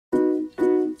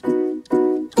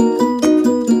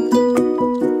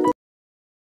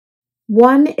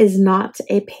One is not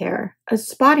a pair, a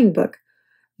spotting book,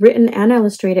 written and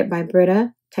illustrated by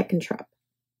Britta, Teckentrup.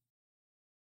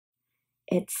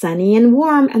 It's sunny and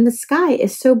warm and the sky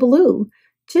is so blue.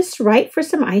 Just right for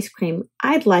some ice cream.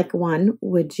 I'd like one,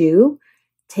 would you?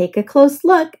 Take a close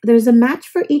look. There's a match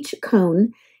for each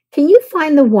cone. Can you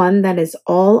find the one that is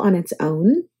all on its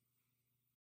own?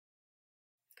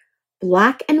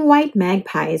 Black and white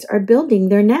magpies are building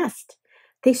their nest.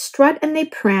 They strut and they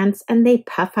prance and they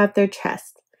puff out their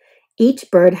chest. Each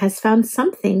bird has found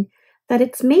something that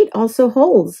its mate also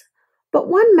holds, but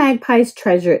one magpie's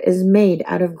treasure is made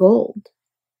out of gold.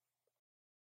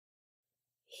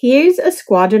 Here's a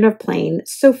squadron of plane,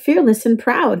 so fearless and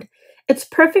proud. It's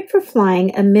perfect for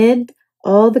flying amid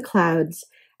all the clouds.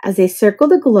 As they circle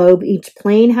the globe, each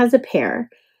plane has a pair,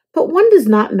 but one does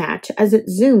not match as it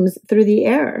zooms through the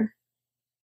air.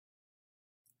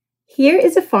 Here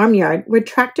is a farmyard where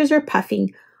tractors are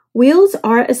puffing, wheels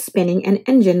are a-spinning, and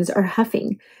engines are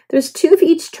huffing. There's two of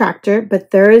each tractor,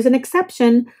 but there is an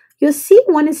exception. You'll see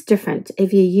one is different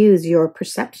if you use your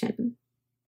perception.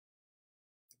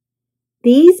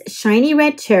 These shiny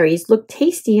red cherries look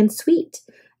tasty and sweet,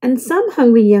 and some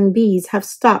hungry young bees have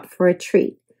stopped for a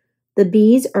treat. The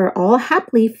bees are all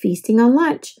happily feasting on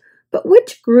lunch, but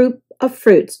which group of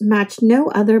fruits match no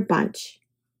other bunch?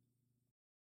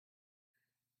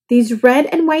 These red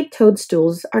and white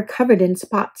toadstools are covered in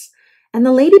spots, and the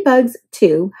ladybugs,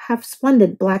 too, have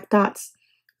splendid black dots.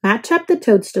 Match up the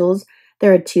toadstools.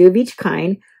 There are two of each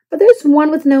kind, but there's one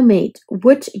with no mate,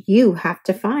 which you have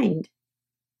to find.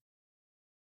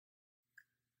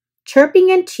 Chirping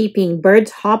and cheeping,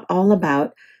 birds hop all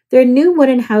about their new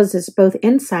wooden houses both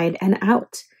inside and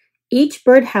out. Each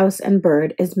birdhouse and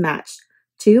bird is matched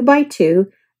 2 by 2,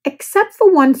 except for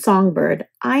one songbird.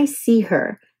 I see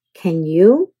her. Can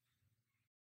you?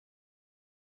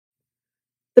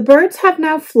 The birds have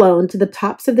now flown to the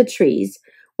tops of the trees,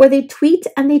 where they tweet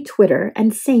and they twitter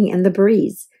and sing in the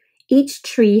breeze. Each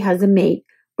tree has a mate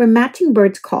where matching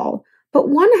birds call, but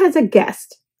one has a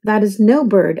guest that is no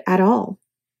bird at all.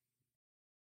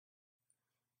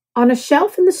 On a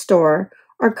shelf in the store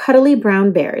are cuddly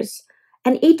brown bears,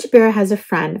 and each bear has a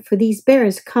friend, for these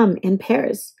bears come in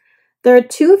pairs. There are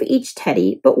two of each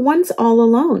teddy, but one's all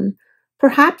alone.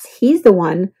 Perhaps he's the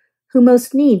one who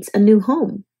most needs a new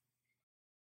home.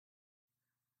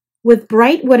 With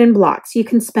bright wooden blocks, you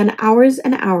can spend hours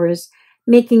and hours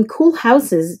making cool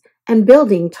houses and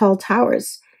building tall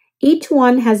towers. Each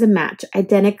one has a match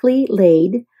identically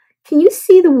laid. Can you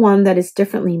see the one that is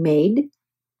differently made?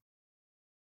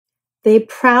 They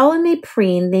prowl and they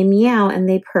preen, they meow and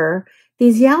they purr,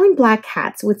 these yowling black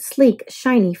cats with sleek,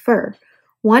 shiny fur.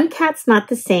 One cat's not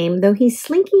the same, though he's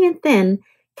slinky and thin.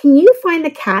 Can you find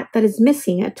the cat that is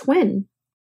missing a twin?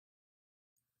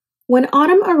 When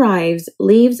autumn arrives,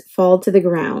 leaves fall to the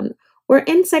ground, where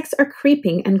insects are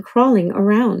creeping and crawling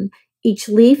around. Each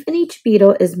leaf and each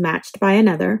beetle is matched by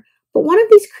another, but one of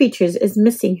these creatures is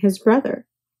missing his brother.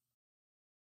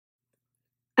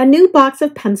 A new box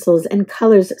of pencils in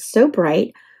colors so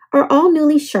bright are all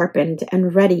newly sharpened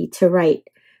and ready to write.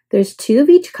 There's two of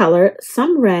each color,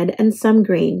 some red and some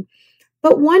green,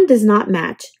 but one does not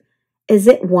match. Is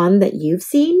it one that you've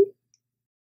seen?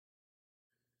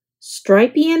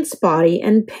 Stripy and spotty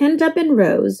and pinned up in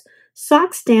rows,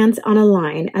 socks dance on a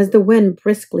line as the wind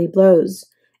briskly blows.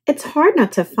 It's hard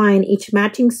not to find each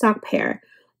matching sock pair,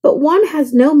 but one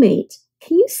has no mate.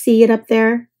 Can you see it up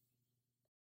there?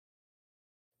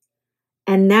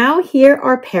 And now here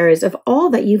are pairs of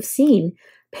all that you've seen,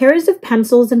 pairs of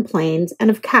pencils and planes and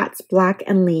of cats black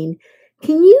and lean.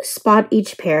 Can you spot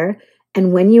each pair?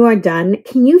 And when you are done,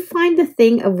 can you find the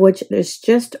thing of which there's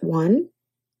just one?